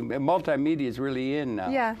movie. Multimedia is really in now.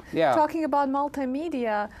 Yeah. Yeah. Talking about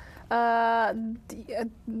multimedia,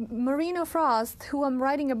 Marina Frost, who I'm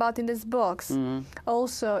writing about in this books,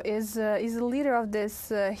 also is the leader of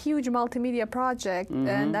this huge multimedia project,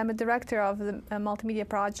 and I'm a director of the multimedia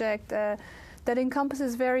project that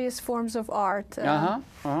encompasses various forms of art.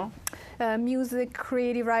 Music,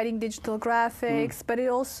 creative writing, digital graphics, but it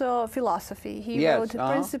also philosophy. He wrote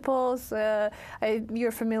principles.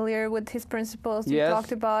 You're familiar with his principles. You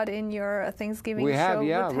talked about in your Thanksgiving show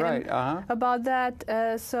with him about that.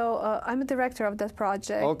 So I'm a director of that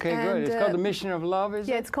project. Okay, good. It's called The Mission of Love, is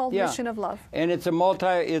it? Yeah, it's called Mission of Love. And it's a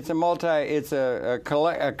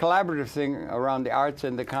collaborative thing around the arts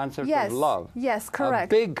and the concept of love. Yes,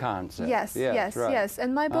 correct. A big concept. Yes, yes, right. yes.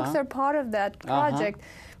 And my books are part of that project.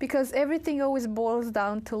 Because everything always boils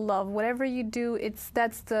down to love. Whatever you do,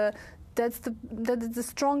 that's the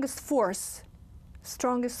strongest force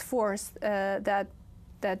that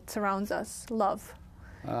surrounds us. Love.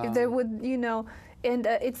 If there would, and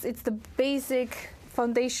it's the basic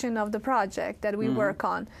foundation of the project that we work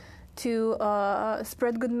on, to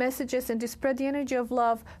spread good messages and to spread the energy of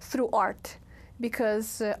love through art.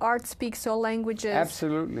 Because art speaks all languages.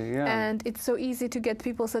 Absolutely, yeah. And it's so easy to get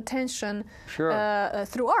people's attention through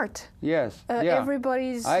art. Yes,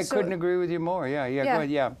 Everybody's. I couldn't agree with you more. Yeah. Go ahead.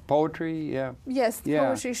 Yeah, poetry. Yeah. Yes,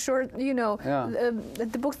 poetry. Short.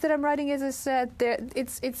 The books that I'm writing, as I said,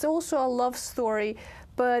 it's also a love story.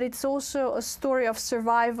 But it's also a story of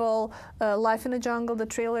survival, life in the jungle, the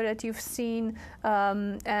trailer that you've seen,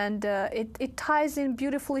 and it ties in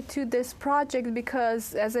beautifully to this project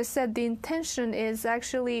because, as I said, the intention is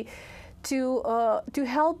actually to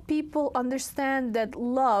help people understand that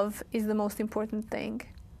love is the most important thing.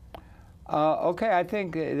 Okay, I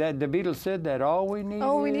think that the Beatles said that all we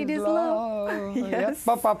need is love. Yes.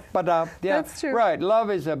 Yeah. That's true. Right,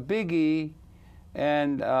 love is a biggie.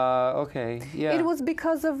 And It was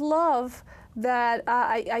because of love that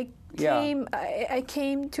I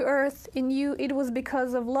came to Earth in you. It was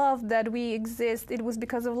because of love that we exist. It was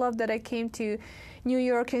because of love that I came to New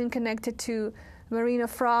York and connected to Marina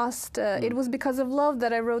Frost. It was because of love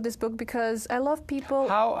that I wrote this book because I love people.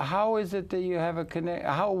 How is it that you have a connect?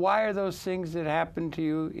 Why are those things that happen to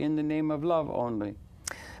you in the name of love only?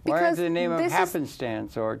 Why is it the name of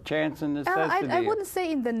happenstance or chance and necessity? I wouldn't say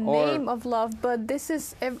in the name of love, but this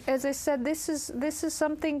is, as I said, this is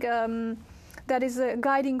something that is a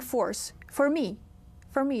guiding force for me.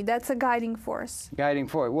 For me, that's a guiding force. Guiding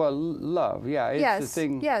force. Well, love. Yeah, it's the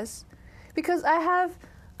thing. Yes, because I have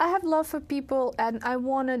love for people, and I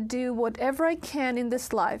want to do whatever I can in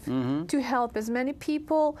this life to help as many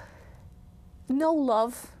people know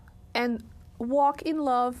love and walk in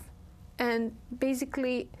love. And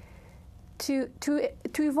basically to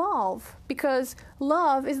evolve, because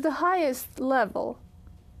love is the highest level.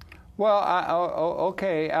 Well,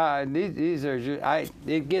 okay. These are just,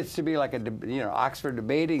 it gets to be like a Oxford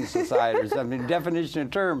debating society or something. Definition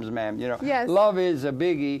of terms, ma'am. Yes. Love is a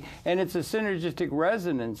biggie, and it's a synergistic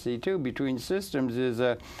resonancy too between systems.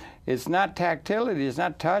 It's not tactility, it's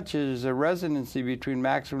not touch, it's a resonancy between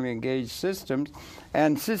maximally engaged systems.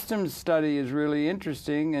 And systems study is really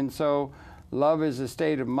interesting, and so love is a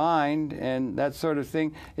state of mind and that sort of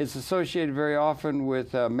thing. It's associated very often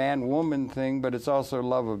with a man-woman thing, but it's also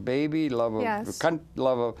love of baby, love of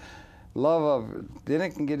then it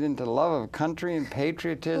can get into love of country and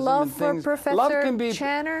patriotism and things. For Professor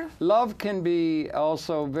Channer. Love can be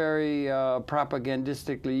also very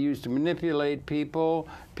propagandistically used to manipulate people.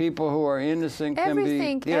 People who are innocent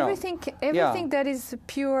everything that is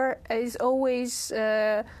pure is always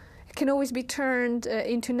can always be turned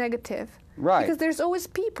into negative. Right. Because there's always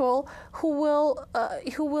people who will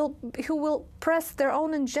press their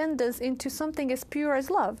own agendas into something as pure as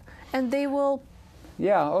love, and they will.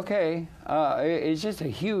 Yeah, okay. It's just a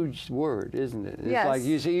huge word, isn't it? It's like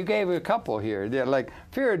you gave a couple here. They're like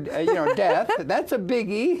fear, death, that's a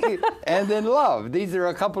biggie, and then love. These are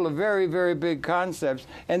a couple of very, very big concepts,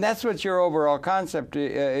 and that's what your overall concept,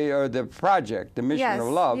 or the project, the mission of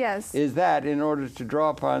love, is that in order to draw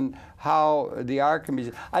upon how the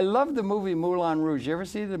alchemy. I love the movie Moulin Rouge. You ever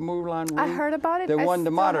see the Moulin Rouge? I heard about it.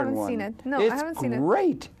 The modern one. Seen it. No, it's I haven't seen it. It's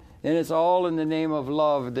great. And it's all in the name of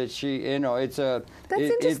love that she, you know, it's a... That's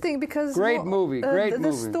interesting because... Great movie, great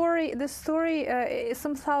movie. The story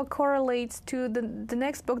somehow correlates to the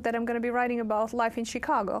next book that I'm going to be writing about life in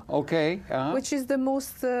Chicago. Okay. Which is the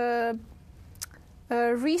most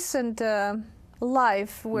recent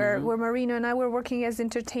life where Marino and I were working as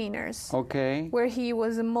entertainers. Okay. Where he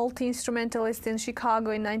was a multi-instrumentalist in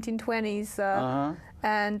Chicago in 1920s.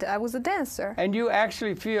 And I was a dancer. And you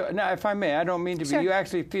actually feel, now if I may, I don't mean to be, Sure. you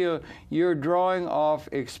actually feel you're drawing off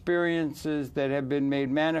experiences that have been made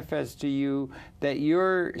manifest to you, that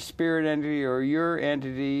your spirit entity or your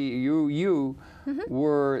entity, you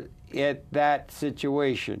were at that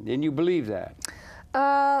situation. And you believe that?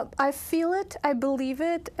 I feel it, I believe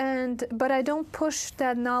it, but I don't push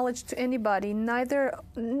that knowledge to anybody, neither,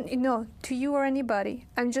 to you or anybody.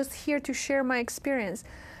 I'm just here to share my experience.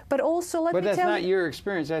 But also, let me tell you... But that's not your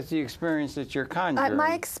experience. That's the experience that you're conjuring.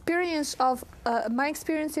 My experience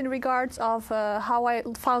in regards of how I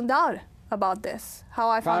found out about this. How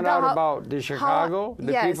I found out about the Chicago,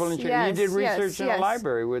 the people in Chicago. Yes, you did research in a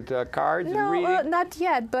library with cards and reading. No, not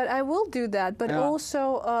yet. But I will do that. But also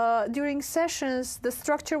during sessions, the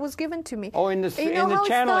structure was given to me. Oh, in the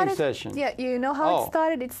channeling session. Yeah, you know how it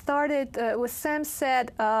started. It started with Sam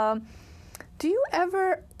said. Do you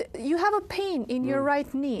ever, you have a pain in your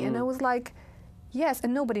right knee? And I was like, yes,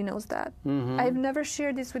 and nobody knows that. I've never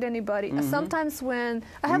shared this with anybody. Sometimes when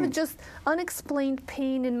I have a just unexplained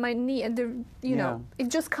pain in my knee, and it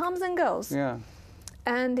just comes and goes. Yeah.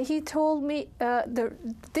 And he told me,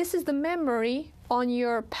 this is the memory on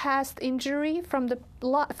your past injury from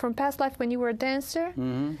past life when you were a dancer,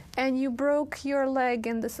 and you broke your leg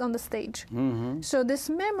on the stage. So this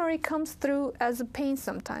memory comes through as a pain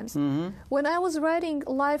sometimes. When I was writing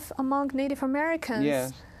Life Among Native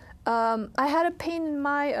Americans, I had a pain in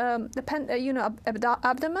my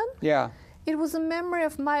abdomen. Yeah. It was a memory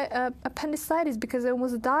of my appendicitis because I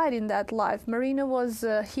almost died in that life. Marina was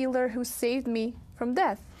a healer who saved me from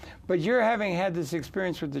death. But you're having had this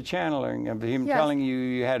experience with the channeling of him telling you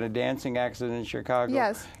you had a dancing accident in Chicago.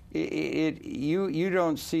 Yes. You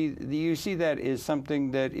don't see, you see that as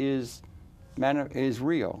something that is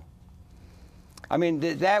real. I mean,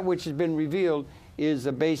 that which has been revealed is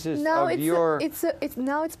the basis of your...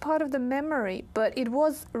 Now it's part of the memory, but it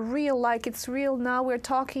was real, like it's real now. We're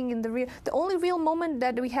talking in the real... The only real moment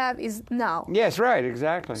that we have is now. Yes, right,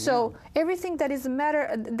 exactly. So everything that is a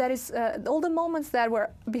matter, that is, all the moments that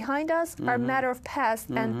were behind us are matter of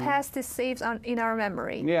past, and past is saved in our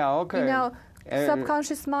memory. Yeah, okay. You know,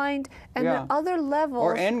 subconscious mind, and the other levels...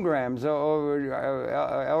 Or engrams.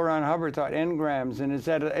 L. Ron Hubbard thought engrams, and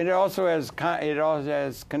it also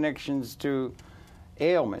has connections to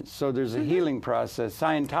ailments, so there's a healing process.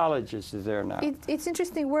 Scientologist is there now. It's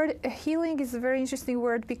interesting word. Healing is a very interesting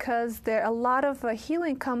word because a lot of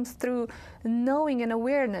healing comes through knowing and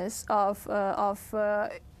awareness of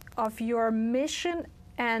your mission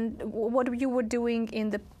and what you were doing in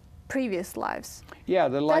the previous lives. Yeah,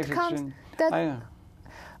 the life exchange.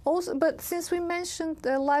 Also, but since we mentioned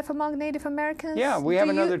Life Among Native Americans, we have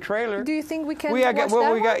another trailer. Do you think we can watch that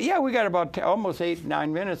one? We got about almost 8-9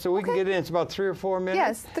 minutes, so we can get in. It's about 3 or 4 minutes.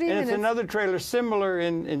 Yes, 3 minutes. And it's another trailer similar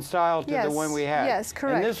in style to the one we had. Yes,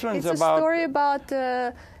 correct. And this one's it's a story about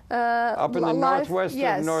up in the northwest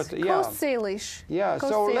of North. Coast Salish. Yeah.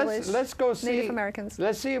 So let's go see Native Americans.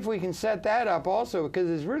 Let's see if we can set that up also, because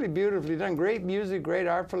it's really beautifully done. Great music, great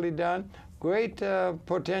artfully done. Great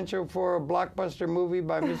potential for a blockbuster movie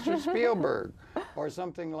by Mr. Spielberg or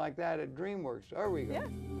something like that at DreamWorks. There we go. Yeah.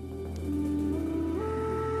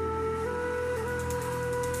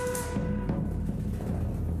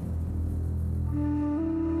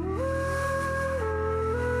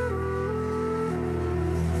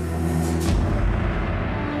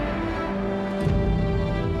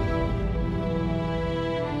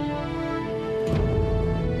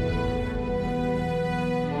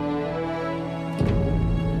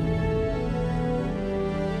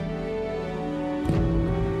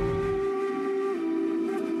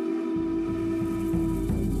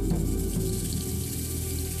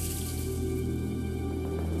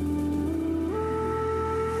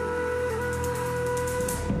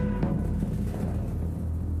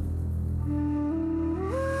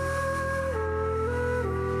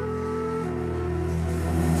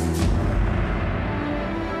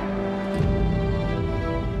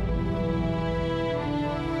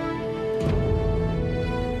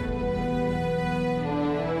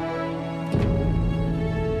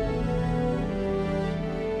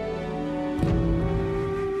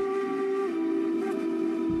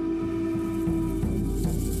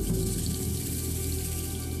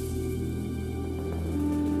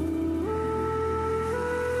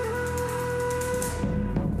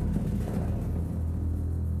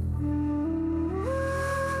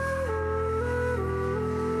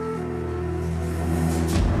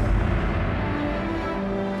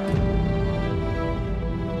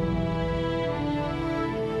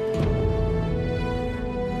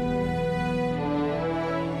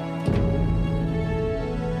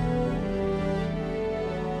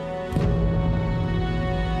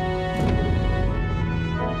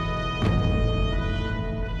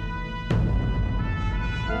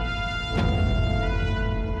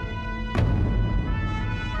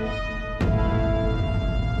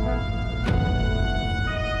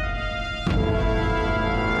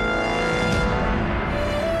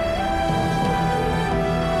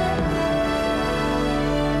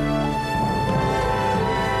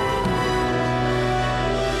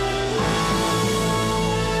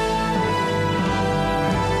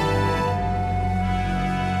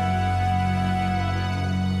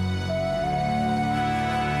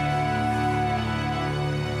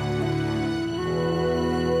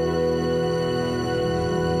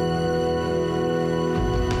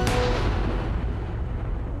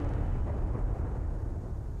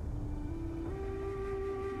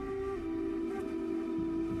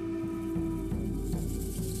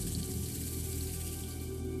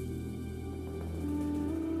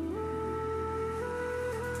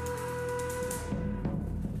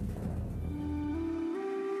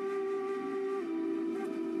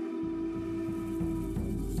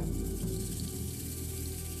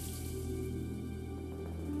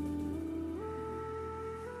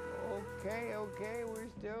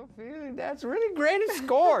 Still feeling. That's really great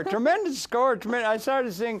score. Tremendous score. I started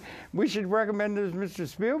to sing. We should recommend this, Mr.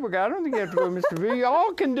 Spielberg. I don't think you have to go, Mr. V. You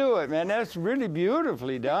all can do it, man. That's really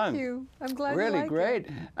beautifully done. Thank you. I'm glad really you like great.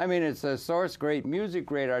 it. I mean, it's a source, great music,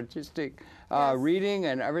 great artistic reading,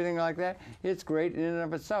 and everything like that. It's great in and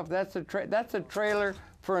of itself. That's a trailer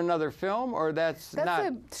for another film, or that's not? That's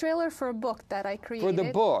a trailer for a book that I created. For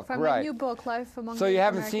the book, from right. a new book, Life Among So Native you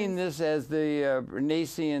haven't Americans. seen this as the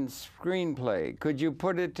Nacian screenplay. Could you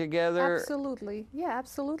put it together? Absolutely. Yeah,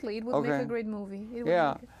 absolutely. It would make a great movie. It would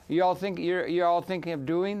Yeah. make You all think you're all thinking of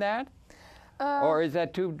doing that? Or is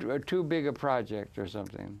that too big a project or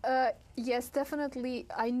something? Yes, definitely.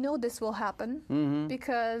 I know this will happen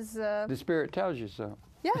because the Spirit tells you so.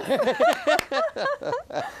 Yes.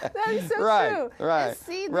 That is so Right, true. right,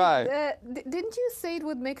 See, right. Didn't you say it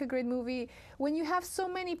would make a great movie? When you have so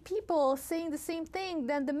many people saying the same thing,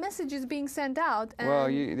 then the message is being sent out. And Well,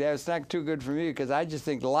 that's not too good for me because I just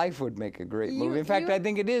think Life would make a great movie. In fact, I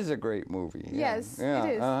think it is a great movie. Yes, yeah,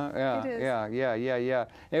 it is. Yeah, It is. yeah.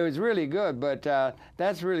 It was really good, but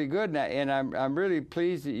that's really good, and I'm really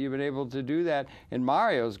pleased that you've been able to do that. And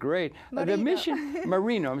Mario's great. The mission,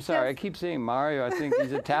 Marino. I'm sorry, Yes. I keep saying Mario. I think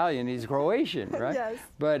he's Italian. He's Croatian, right? Yes.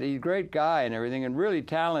 But he's a great guy and everything, and really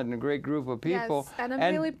talented and a great group of people. Yes, and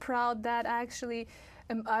I'm really proud that actually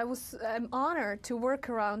I'm honored to work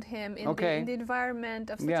around him in the environment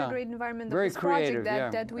of such a great environment very of this creative,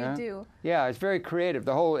 project that we do. Yeah, it's very creative,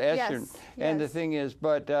 the whole essence. Yes, and the thing is,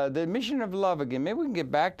 but the mission of love again, maybe we can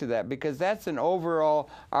get back to that because that's an overall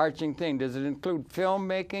arching thing. Does it include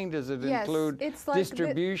filmmaking? Does it include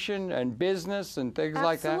distribution and business and things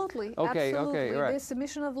like that? Absolutely. Okay, right. This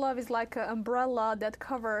mission of love is like an umbrella that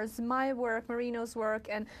covers my work, Marino's work,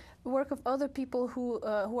 and work of other people who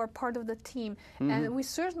are part of the team, and we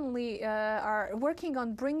certainly are working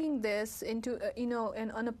on bringing this into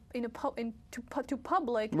to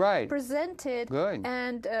public, present it,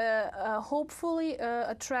 and hopefully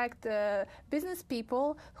attract business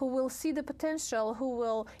people who will see the potential, who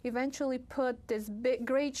will eventually put this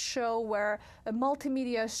great show, where a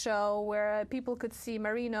multimedia show, where people could see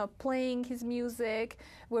Marino playing his music,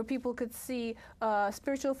 where people could see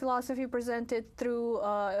spiritual philosophy presented through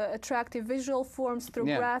attractive visual forms, through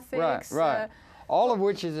graphics. Right. All of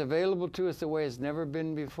which is available to us the way it's never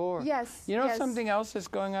been before. Yes. You know something else that's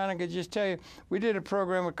going on? I could just tell you. We did a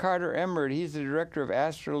program with Carter Emmert. He's the director of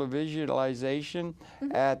astral visualization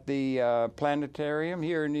at the planetarium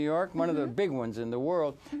here in New York, one of the big ones in the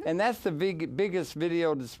world. And that's the biggest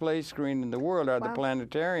video display screen in the world, are the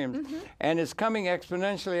planetariums. And it's coming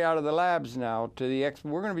exponentially out of the labs now to the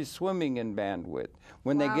we're going to be swimming in bandwidth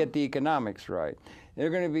when they get the economics right. They're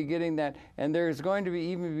going to be getting that, and there's going to be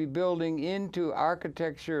even be building into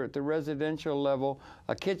architecture at the residential level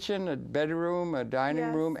a kitchen, a bedroom, a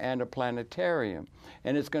dining room, and a planetarium.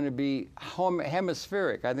 And it's going to be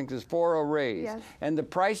hemispheric. I think there's 4 arrays. And the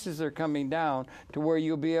prices are coming down to where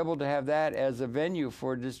you'll be able to have that as a venue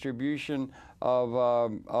for distribution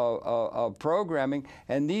of programming.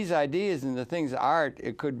 And these ideas and the things, art,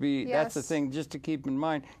 it could be, that's the thing just to keep in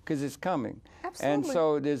mind, because it's coming. Absolutely. And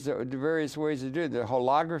so there's the various ways to do it. The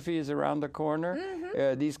holography is around the corner.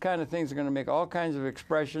 These kind of things are going to make all kinds of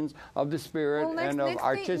expressions of the spirit and of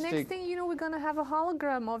artistic. Next thing you know, we're going to have a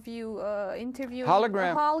hologram of you interviewing. A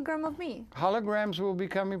hologram of me. Holograms will be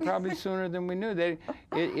coming probably sooner than we knew.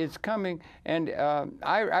 It's coming. And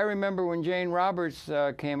I remember when Jane Roberts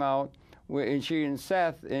came out, and she and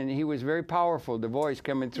Seth, and he was very powerful, the voice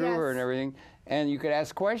coming through her and everything. And you could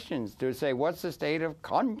ask questions to say, what's the state of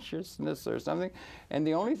consciousness or something? And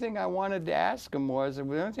the only thing I wanted to ask him was, the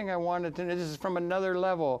only thing I wanted to know, this is from another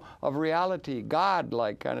level of reality,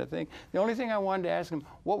 God-like kind of thing. The only thing I wanted to ask him,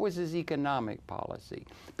 what was his economic policy?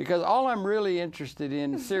 Because all I'm really interested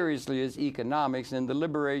in, seriously, is economics and the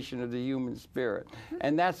liberation of the human spirit.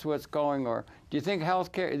 And that's what's going on. Do you think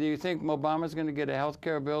healthcare, do you think Obama's going to get a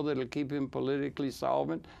healthcare bill that'll keep him politically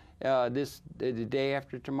solvent? The day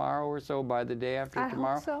after tomorrow or so, by the day after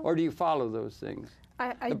tomorrow? Hope so. Or do you follow those things?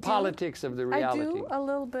 The politics of the reality. I do a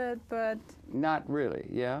little bit, but... Not really,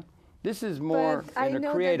 yeah? This is more in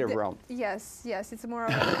a creative realm. Yes, it's more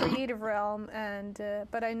of a creative realm, and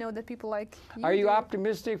but I know that people like you. Are you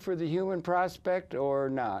optimistic for the human prospect or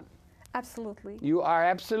not? Absolutely. You are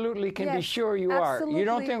absolutely, can be sure you absolutely. are. You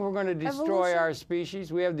don't think we're going to destroy our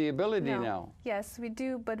species? We have the ability now. Yes, we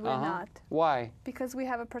do, but we're not. Why? Because we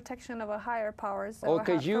have a protection of a higher powers.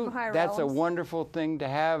 Because that's a wonderful thing to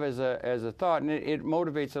have as a thought, and it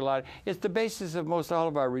motivates a lot. It's the basis of most all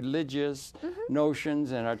of our religious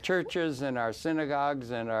notions and our churches and our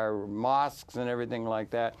synagogues and our mosques and everything like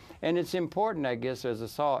that. And it's important, I guess, as a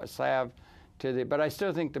salve but I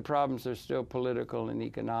still think the problems are still political and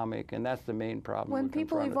economic, and that's the main problem. When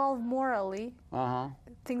people evolve morally,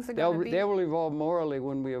 things are going to be... They will evolve morally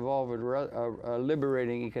when we evolve a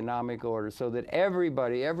liberating economic order, so that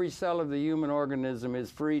everybody, every cell of the human organism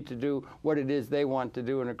is free to do what it is they want to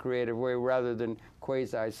do in a creative way, rather than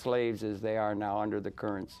quasi-slaves as they are now under the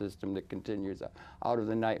current system that continues out of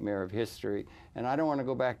the nightmare of history. And I don't want to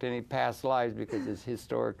go back to any past lives because it's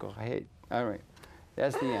historical hate. All right.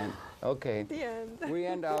 That's the end. Okay. The end. We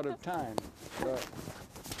end out of time. But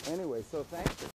anyway, so thank you.